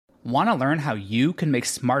Want to learn how you can make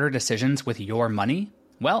smarter decisions with your money?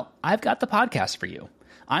 Well, I've got the podcast for you.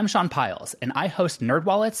 I'm Sean Piles, and I host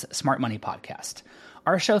NerdWallet's Smart Money Podcast.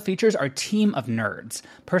 Our show features our team of nerds,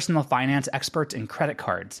 personal finance experts in credit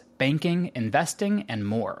cards, banking, investing, and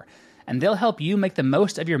more. And they'll help you make the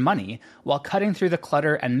most of your money while cutting through the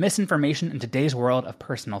clutter and misinformation in today's world of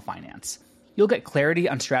personal finance. You'll get clarity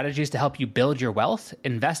on strategies to help you build your wealth,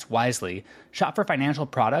 invest wisely, shop for financial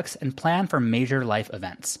products, and plan for major life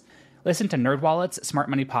events. Listen to NerdWallet's Smart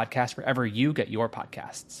Money Podcast wherever you get your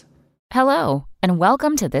podcasts. Hello, and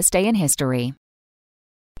welcome to This Day in History.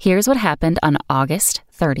 Here's what happened on August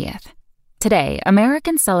 30th. Today,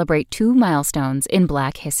 Americans celebrate two milestones in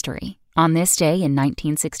Black history. On this day in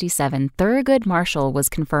 1967, Thurgood Marshall was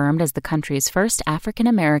confirmed as the country's first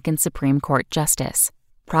African-American Supreme Court justice.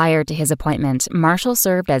 Prior to his appointment, Marshall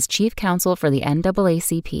served as chief counsel for the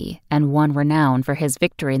NAACP and won renown for his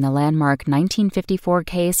victory in the landmark 1954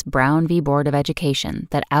 case Brown v. Board of Education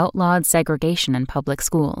that outlawed segregation in public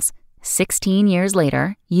schools. 16 years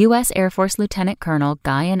later, U.S. Air Force Lieutenant Colonel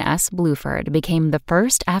Guyan S. Bluford became the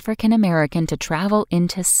first African-American to travel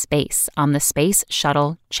into space on the Space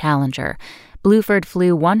Shuttle Challenger. Bluford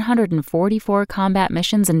flew 144 combat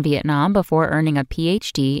missions in Vietnam before earning a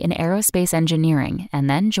Ph.D. in aerospace engineering and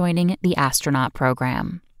then joining the astronaut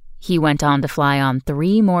program. He went on to fly on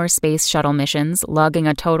 3 more space shuttle missions, logging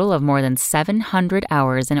a total of more than 700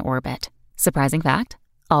 hours in orbit. Surprising fact?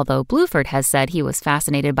 Although Bluford has said he was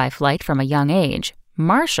fascinated by flight from a young age,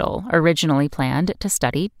 Marshall originally planned to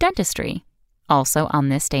study dentistry. Also on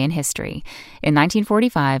this day in history, in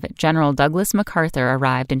 1945, General Douglas MacArthur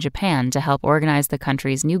arrived in Japan to help organize the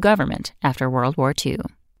country's new government after World War II.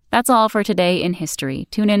 That's all for today in history.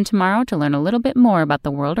 Tune in tomorrow to learn a little bit more about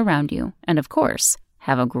the world around you. And of course,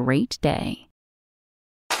 have a great day.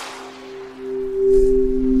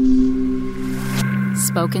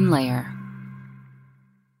 Spoken Layer.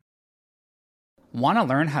 Want to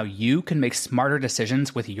learn how you can make smarter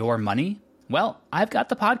decisions with your money? Well, I've got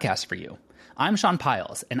the podcast for you. I'm Sean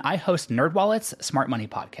Piles, and I host NerdWallet's Smart Money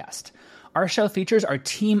Podcast. Our show features our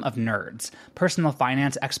team of nerds, personal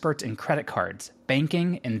finance experts in credit cards,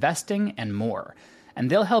 banking, investing, and more.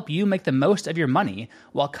 And they'll help you make the most of your money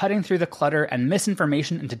while cutting through the clutter and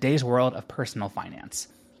misinformation in today's world of personal finance.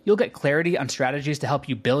 You'll get clarity on strategies to help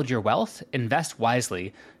you build your wealth, invest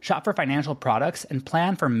wisely, shop for financial products, and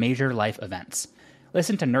plan for major life events.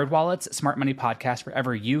 Listen to NerdWallet's Smart Money Podcast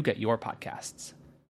wherever you get your podcasts.